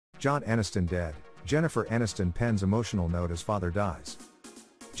John Aniston dead. Jennifer Aniston pens emotional note as father dies.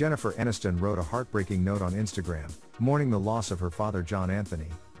 Jennifer Aniston wrote a heartbreaking note on Instagram, mourning the loss of her father John Anthony,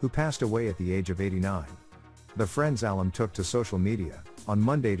 who passed away at the age of 89. The Friends alum took to social media on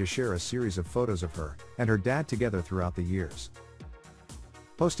Monday to share a series of photos of her and her dad together throughout the years.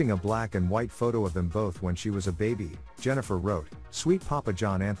 Posting a black and white photo of them both when she was a baby, Jennifer wrote, "Sweet Papa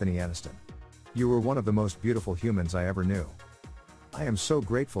John Anthony Aniston. You were one of the most beautiful humans I ever knew. I am so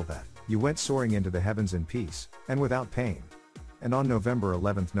grateful that you went soaring into the heavens in peace, and without pain. And on November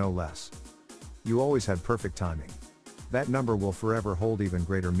 11th no less. You always had perfect timing. That number will forever hold even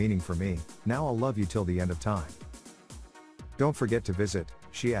greater meaning for me. Now I'll love you till the end of time. Don't forget to visit,"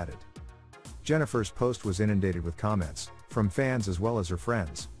 she added. Jennifer's post was inundated with comments, from fans as well as her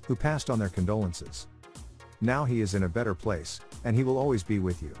friends, who passed on their condolences. "Now he is in a better place, and he will always be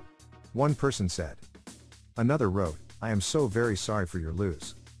with you," one person said. Another wrote, "I am so very sorry for your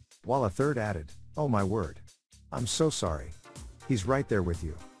lose." While a third added, "Oh my word. I'm so sorry. He's right there with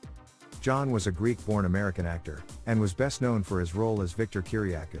you." John was a Greek-born American actor, and was best known for his role as Victor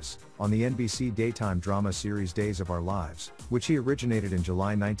Kyriakis, on the NBC daytime drama series Days of Our Lives, which he originated in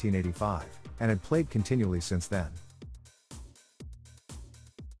July 1985, and had played continually since then.